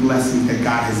granted the blessings that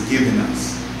God has given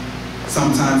us.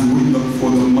 Sometimes we look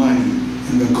for the money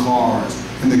and the cars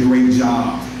and the great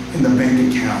jobs and the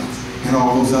bank accounts and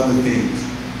all those other things,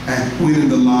 and winning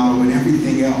the lotto and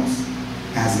everything else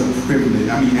as the privilege,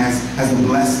 as a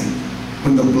blessing.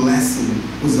 When the blessing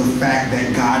was the fact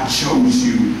that God chose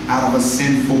you out of a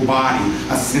sinful body,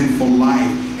 a sinful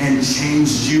life, and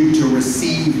changed you to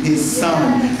receive his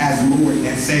Son as Lord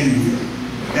and Savior.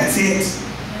 That's it.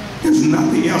 There's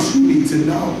nothing else you need to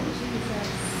know.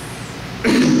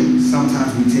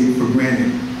 Sometimes we take for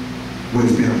granted what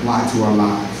has been applied to our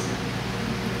lives.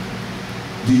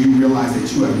 Do you realize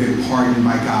that you have been pardoned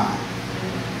by God?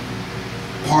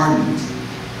 Pardoned,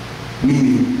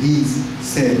 meaning he's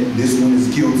said this one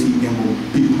is guilty and will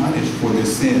be punished for their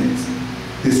sins.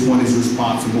 This one is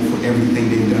responsible for everything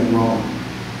they've done wrong.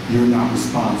 You're not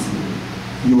responsible.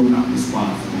 You're not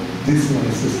responsible. This one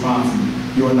is responsible.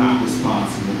 You're not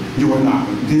responsible. You're not.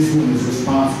 This one is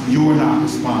responsible. You're not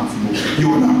responsible.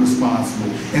 You're not responsible.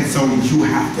 And so you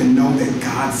have to know that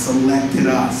God selected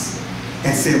us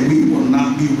and said we will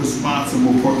not be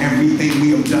responsible for everything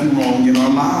we have done wrong in our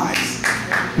lives.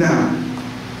 Now,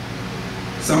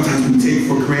 sometimes we take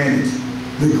for granted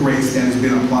the grace that has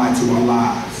been applied to our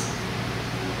lives.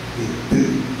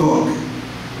 Look,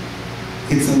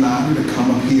 it's an honor to come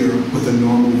up here with a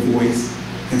normal voice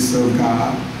and serve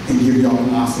God and give y'all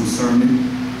an awesome sermon.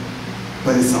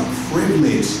 But it's a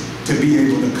privilege to be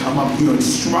able to come up here and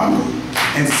struggle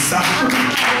and suffer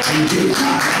and give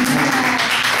God glory.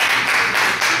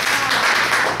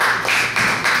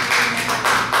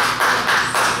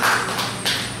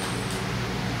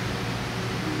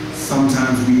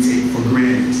 Sometimes we take for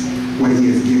granted what he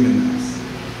has given us.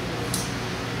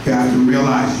 You have to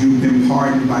realize you've been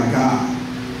pardoned by God.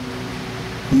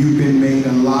 You've been made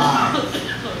alive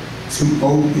to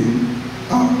open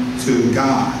up to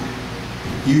God.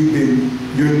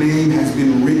 Your name has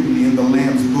been written in the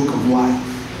Lamb's book of life.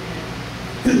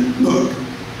 And look,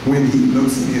 when he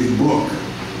looks in his book,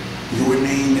 your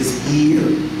name is here.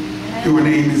 Your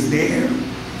name is there.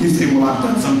 You say, well, I've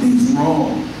done some things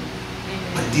wrong.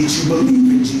 But did you believe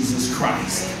in Jesus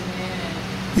Christ?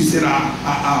 You said,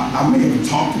 I may have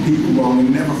talked to people wrong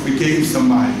and never forgave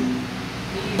somebody.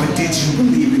 But did you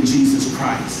believe in Jesus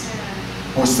Christ?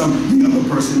 Or the other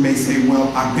person may say, well,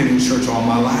 I've been in church all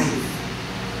my life.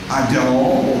 I've done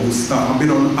all this stuff. I've been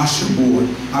on the usher board.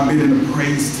 I've been in the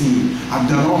praise team. I've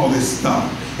done all this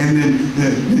stuff. And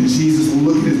then Jesus will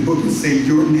look at his book and say,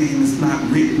 your name is not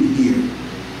written here.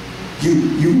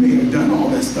 You may have done all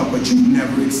that stuff, but you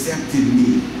never accepted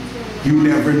me. You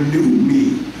never knew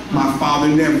me. My Father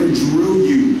never drew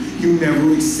you. You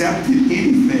never accepted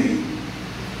anything.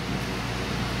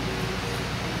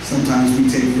 Sometimes we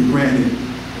take for granted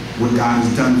what God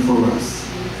has done for us,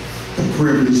 the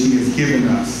privilege he has given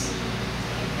us.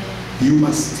 You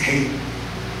must take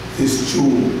this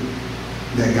jewel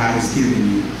that God has given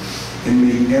you and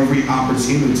make every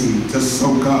opportunity to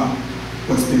soak up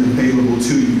what's been available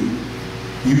to you.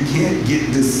 You can't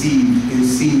get deceived in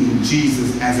seeing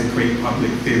Jesus as a great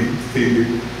public figure.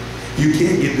 You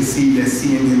can't get deceived as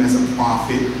seeing him as a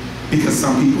prophet, because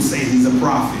some people say he's a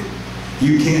prophet.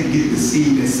 You can't get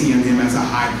deceived as seeing him as a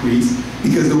high priest,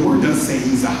 because the word does say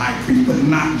he's a high priest, but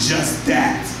not just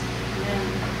that.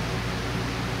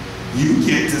 You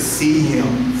get to see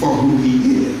him for who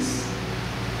he is.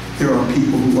 There are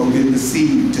people who have been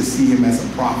deceived to see him as a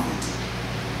prophet,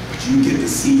 but you get to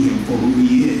see him for who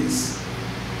he is.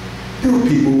 There were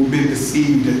people who've been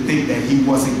deceived to think that he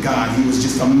wasn't God. He was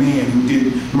just a man who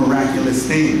did miraculous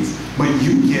things. But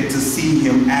you get to see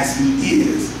him as he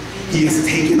is. He has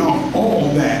taken off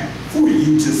all that for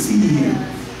you to see him.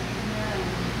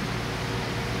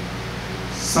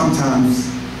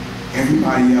 Sometimes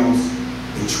everybody else,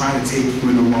 they try to take you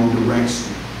in the wrong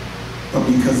direction. But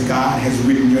because God has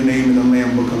written your name in the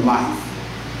Lamb Book of Life,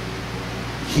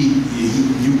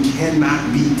 you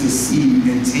cannot be deceived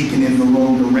and taken in the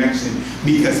wrong direction,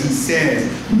 because he says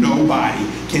nobody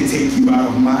can take you out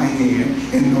of my hand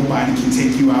and nobody can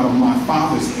take you out of my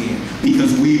Father's hand,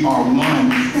 because we are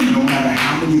one, and no matter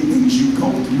how many things you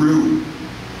go through,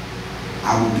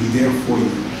 I will be there for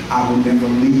you. I will never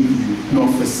leave you nor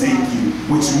forsake you,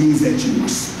 which means that you are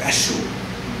special.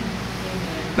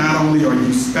 Not only are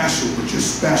you special, but you're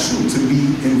special to be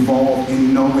involved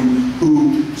in knowing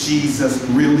who Jesus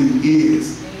really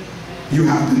is. You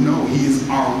have to know he is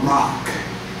our rock.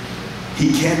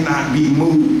 He cannot be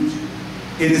moved.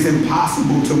 It is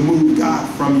impossible to move God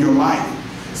from your life.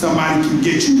 Somebody can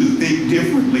get you to think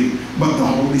differently, but the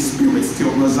Holy Spirit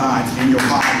still resides in your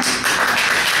body.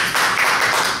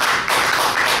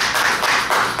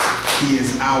 He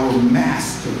is our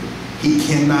master. He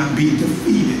cannot be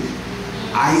defeated.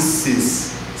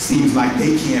 ISIS seems like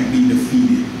they can't be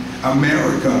defeated.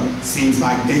 America seems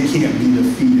like they can't be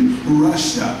defeated.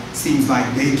 Russia seems like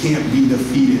they can't be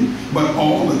defeated. But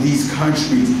all of these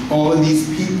countries, all of these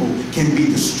people can be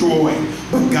destroyed.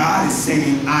 But God is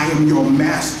saying, I am your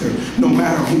master. No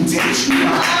matter who takes you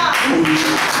out,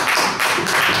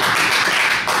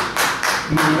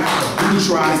 no matter who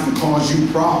tries to cause you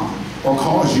problem or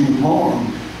cause you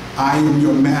harm, I am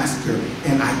your master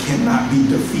and I cannot be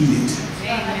defeated.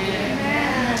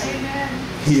 Amen.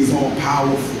 He is all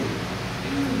powerful.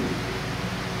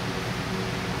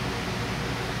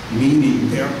 Meaning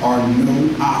there are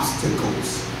no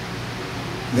obstacles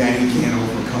that he can't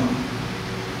overcome.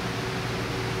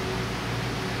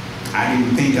 I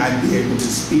didn't think I'd be able to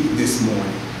speak this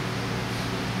morning,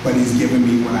 but he's given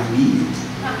me what I needed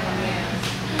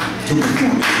to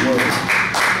perform his word.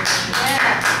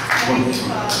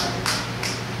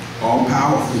 All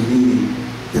powerful, meaning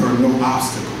there are no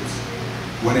obstacles.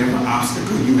 Whatever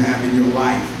obstacle you have in your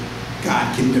life,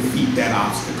 God can defeat that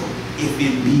obstacle if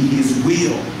it be his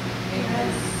will.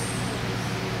 Amen.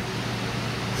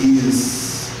 He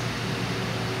is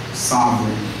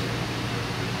sovereign,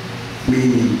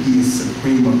 meaning he is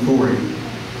supreme authority.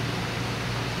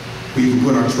 We can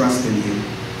put our trust in him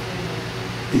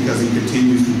because he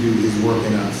continues to do his work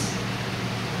in us.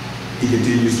 He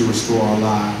continues to restore our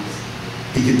lives.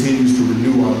 He continues to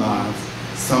renew our lives.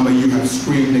 Some of you have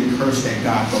screamed and cursed at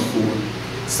God before.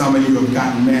 Some of you have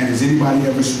gotten mad. Has anybody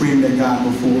ever screamed at God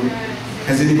before?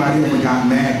 Has anybody ever gotten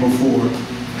mad before?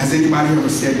 Has anybody ever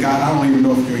said, God, I don't even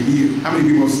know if you're here? How many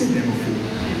people have said that before?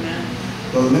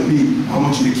 Well, I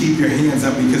want you to keep your hands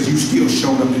up because you still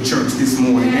showed up to church this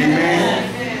morning.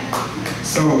 Amen?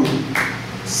 So,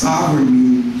 sovereign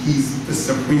means he's the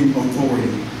supreme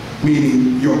authority,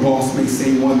 meaning your boss may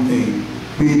say one thing,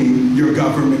 meaning your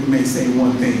government may say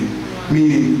one thing,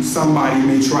 meaning somebody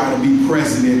may try to be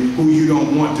president who you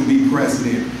don't want to be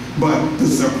president, but the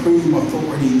supreme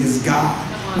authority is God,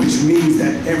 which means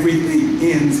that everything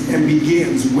ends and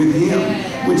begins with him,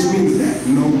 which means that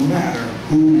no matter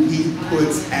who he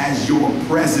puts as your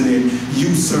president,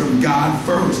 you serve God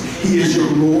first. He is your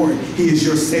Lord. He is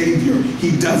your Savior.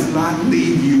 He does not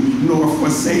leave you nor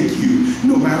forsake you.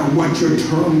 No matter what your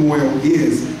turmoil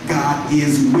is, God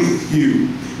is with you.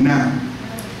 Now,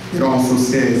 it also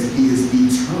says he is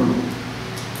eternal.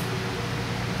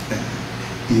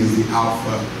 He is the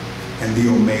Alpha and the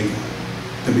Omega,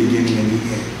 the beginning and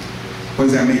the end. What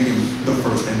does that make him? The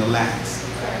first and the last.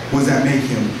 What does that make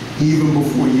him? Even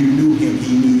before you knew him,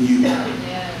 he knew you.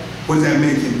 What does that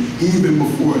make him? Even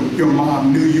before your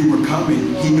mom knew you were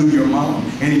coming, he knew your mom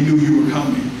and he knew you were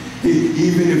coming.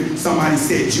 Even if somebody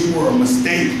said you were a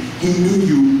mistake, he knew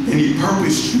you and he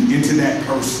purposed you into that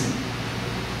person.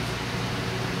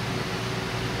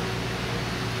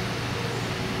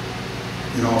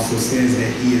 It also says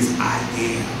that he is I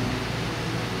am.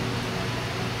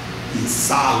 He's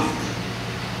solid.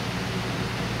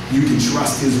 You can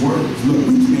trust his words. Look,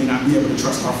 we may not be able to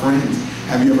trust our friends.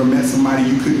 Have you ever met somebody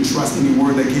you couldn't trust any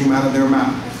word that came out of their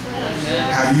mouth?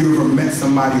 Have you ever met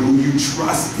somebody who you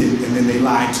trusted and then they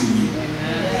lied to you?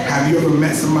 Have you ever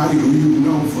met somebody who you've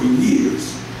known for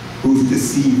years who's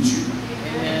deceived you?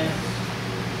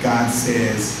 God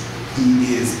says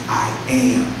he is I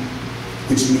am,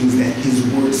 which means that his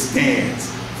word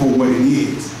stands for what it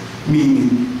is. Meaning,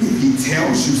 if he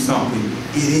tells you something,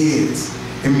 it is.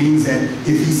 It means that if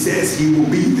he says he will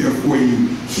be there for you,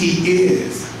 he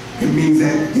is. It means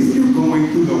that if you're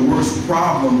going through the worst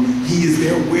problem, he is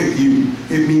there with you.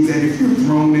 It means that if you're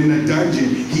thrown in a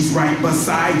dungeon, he's right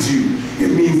beside you. It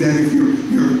means that if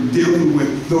you're dealing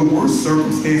with the worst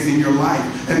circumstance in your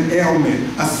life, an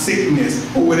ailment, a sickness,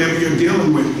 or whatever you're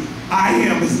dealing with, I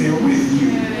am is there with you.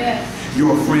 Yes.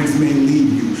 Your friends may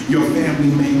leave you. Your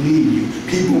family may leave you.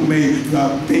 People may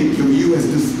think of you as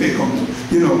despicable.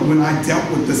 You know, when I dealt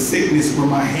with the sickness where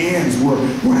my hands were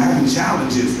having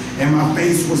challenges and my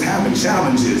face was having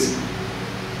challenges,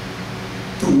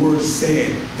 the word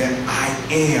said that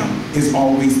I am is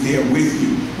always there with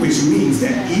you, which means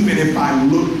that even if I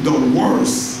look the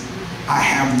worst, I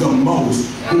have the most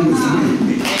who is with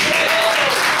me.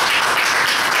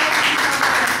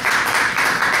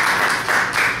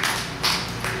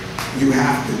 You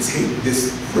have to take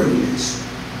this privilege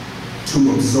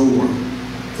to absorb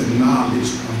the knowledge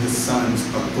of the Son's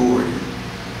authority.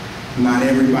 Not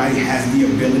everybody has the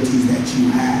abilities that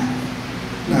you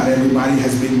have. Not everybody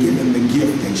has been given the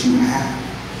gift that you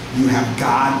have. You have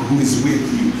God who is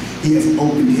with you. He has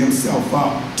opened himself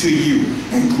up to you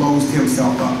and closed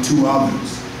himself up to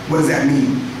others. What does that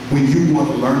mean? When you want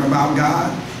to learn about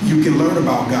God, you can learn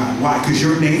about God. Why? Because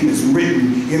your name is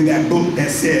written in that book that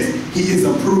says he is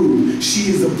approved, she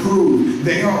is approved,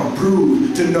 they are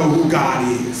approved to know who God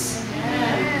is.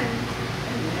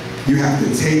 You have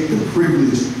to take the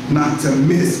privilege not to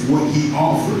miss what he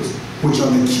offers, which are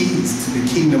the keys to the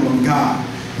kingdom of God.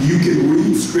 You can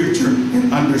read scripture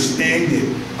and understand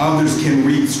it. Others can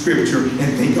read scripture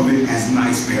and think of it as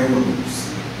nice parables.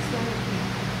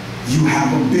 You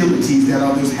have abilities that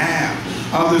others have.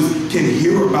 Others can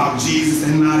hear about Jesus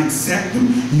and not accept him.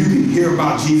 You can hear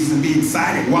about Jesus and be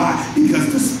excited. Why?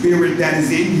 Because the spirit that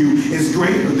is in you is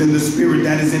greater than the spirit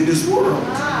that is in this world.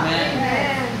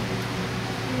 Amen.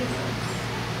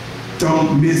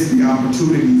 Don't miss the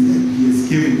opportunities that he has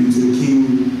given you to the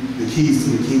kingdom, the keys to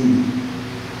the kingdom.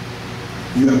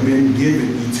 You have been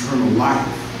given eternal life.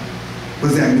 What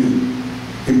does that mean?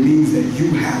 It means that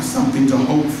you have something to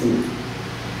hope for.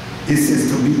 It says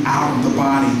to be out of the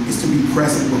body is to be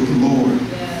present with the Lord.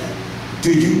 Yeah.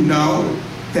 Do you know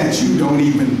that you don't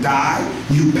even die?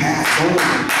 You pass on.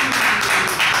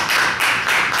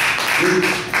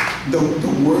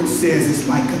 The word says it's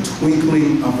like a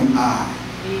twinkling of an eye.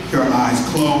 Your eyes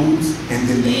close and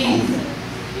then they open.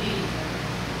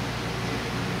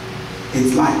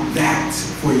 It's like that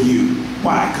for you.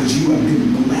 Why? Because you have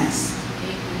been blessed.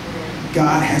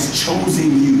 God has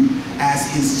chosen you as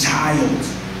his child.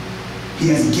 He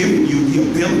has given you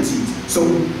the abilities. So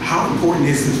how important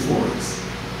is this for us?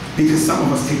 Because some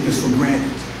of us take this for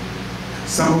granted.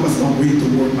 Some of us don't read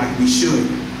the word like we should.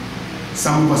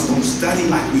 Some of us don't study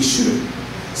like we should.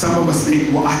 Some of us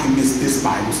think, well, I can miss this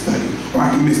Bible study, or I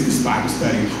can miss this Bible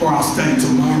study, or I'll study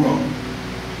tomorrow.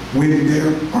 When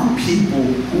there are people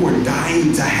who are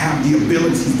dying to have the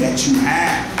abilities that you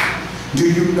have. Do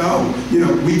you know,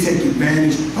 we take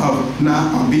advantage of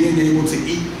not being able to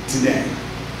eat today.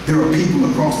 There are people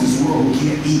across this world who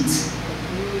can't eat.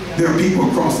 There are people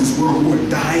across this world who are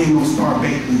dying of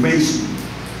starvation.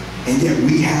 And yet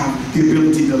we have the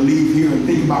ability to leave here and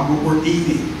think about what we're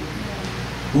eating.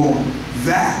 Well,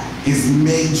 that is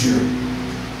major.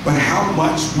 But how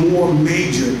much more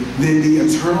major than the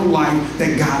eternal life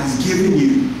that God has given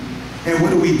you? And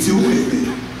what do we do with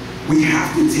it? We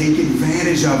have to take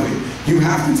advantage of it. You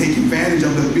have to take advantage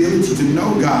of the ability to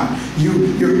know God.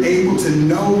 You're able to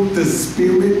know the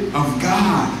Spirit of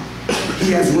God.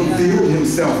 He has revealed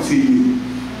himself to you.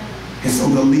 And so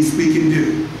the least we can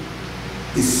do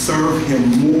is serve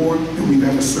him more than we've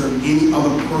ever served any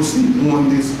other person on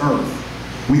this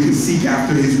earth. We can seek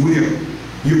after his will.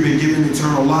 You've been given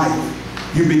eternal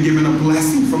life. You've been given a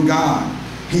blessing from God.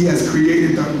 He has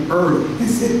created the earth and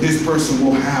said, this person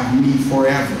will have me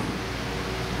forever.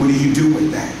 What do you do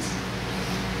with that?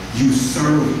 You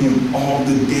serve him all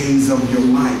the days of your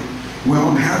life. Well,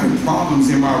 I'm having problems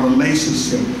in my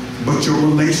relationship, but your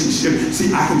relationship,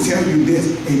 see, I can tell you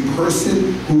this, a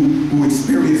person who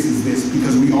experiences this,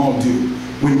 because we all do,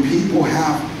 when people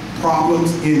have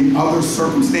problems in other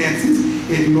circumstances,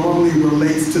 it normally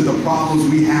relates to the problems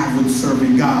we have with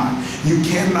serving God. You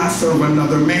cannot serve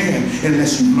another man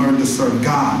unless you learn to serve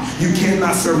God. You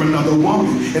cannot serve another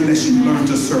woman unless you learn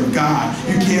to serve God.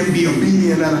 You can't be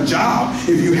obedient at a job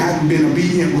if you haven't been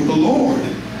obedient with the Lord.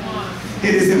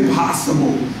 It is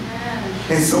impossible.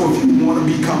 And so if you want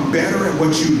to become better at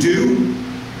what you do,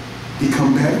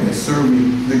 become better at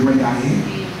serving the great I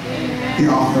am, the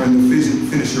author and the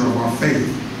finisher of our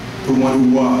faith, the one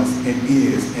who was and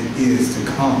is to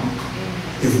come.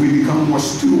 If we become more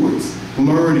stewards,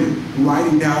 learning,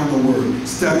 writing down the word,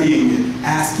 studying it,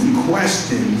 asking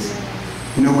questions,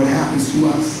 you know what happens to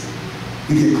us?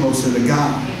 We get closer to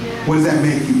God. What does that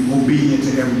make you? Obedient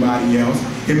to everybody else.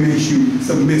 It makes you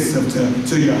submissive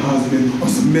to your husband, or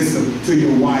submissive to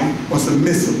your wife, or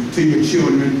submissive to your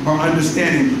children, or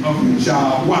understanding of your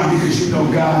job. Why? Because you know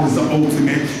God is the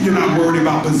ultimate. You're not worried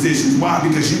about positions. Why?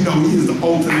 Because you know he is the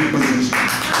ultimate position.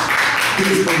 He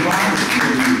is provided for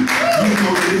you. You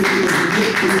know that if it was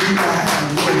good, you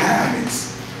would have it.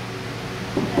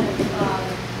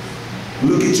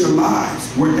 Look at your lives,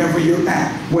 wherever you're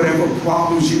at, whatever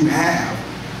problems you have,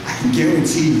 I can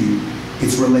guarantee you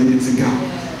it's related to God.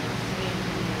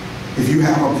 If you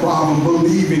have a problem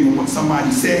believing in what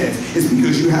somebody says, it's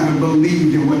because you haven't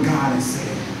believed in what God has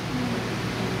said.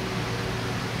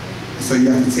 So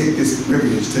you have to take this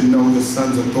privilege to know the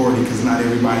Son's authority, because not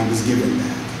everybody was given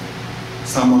that.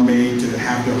 Some are made to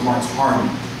have their hearts hardened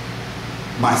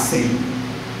by Satan.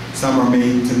 Some are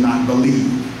made to not believe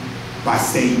by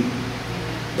Satan.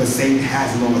 But Satan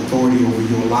has no authority over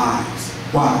your lives.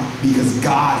 Why? Because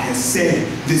God has said,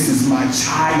 this is my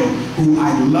child who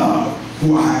I love,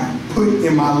 who I have put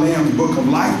in my Lamb's book of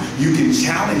life. You can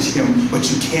challenge him, but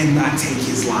you cannot take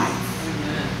his life.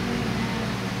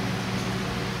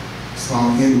 So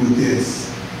I'll end with this.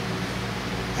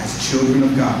 As children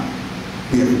of God,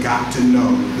 we have got to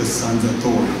know the Son's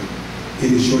authority.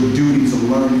 It is your duty to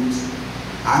learn it.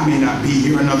 I may not be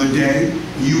here another day.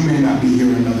 You may not be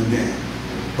here another day.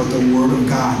 But the word of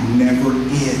God never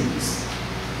ends.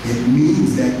 It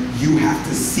means that you have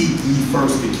to seek ye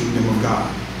first the kingdom of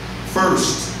God.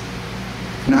 First.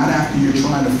 Not after you're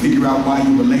trying to figure out why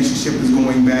your relationship is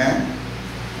going bad.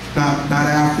 Not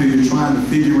after you're trying to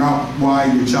figure out why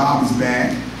your job is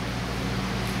bad.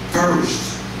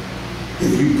 First.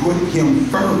 If you put him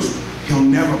first, he'll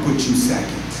never put you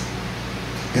second.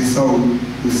 And so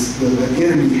the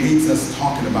enemy hates us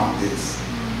talking about this.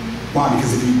 Why?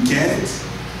 Because if you get it,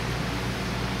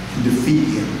 you defeat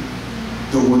him.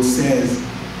 The word says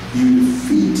you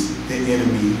defeat the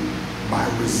enemy by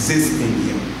resisting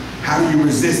him. How do you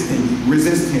resist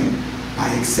him? By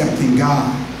accepting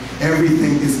God.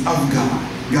 Everything is of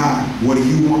God. God, what do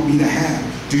you want me to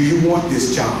have? Do you want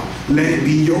this job? Let it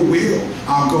be your will.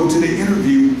 I'll go to the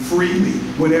interview freely.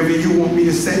 Whatever you want me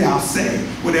to say, I'll say.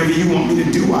 Whatever you want me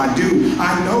to do, I do.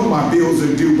 I know my bills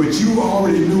are due, but you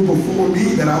already knew before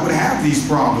me that I would have these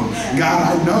problems.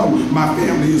 God, I know my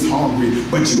family is hungry,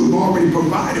 but you have already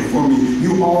provided for me.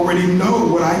 You already know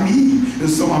what I need. And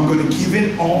so I'm going to give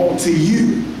it all to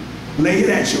you. Lay it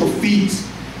at your feet.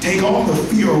 Take all the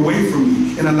fear away from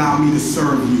me and allow me to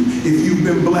serve you. If you've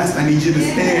been blessed, I need you to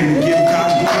stand and give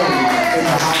God glory in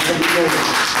the house of the Lord.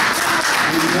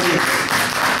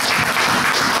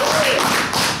 Amen.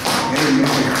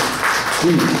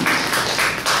 Please.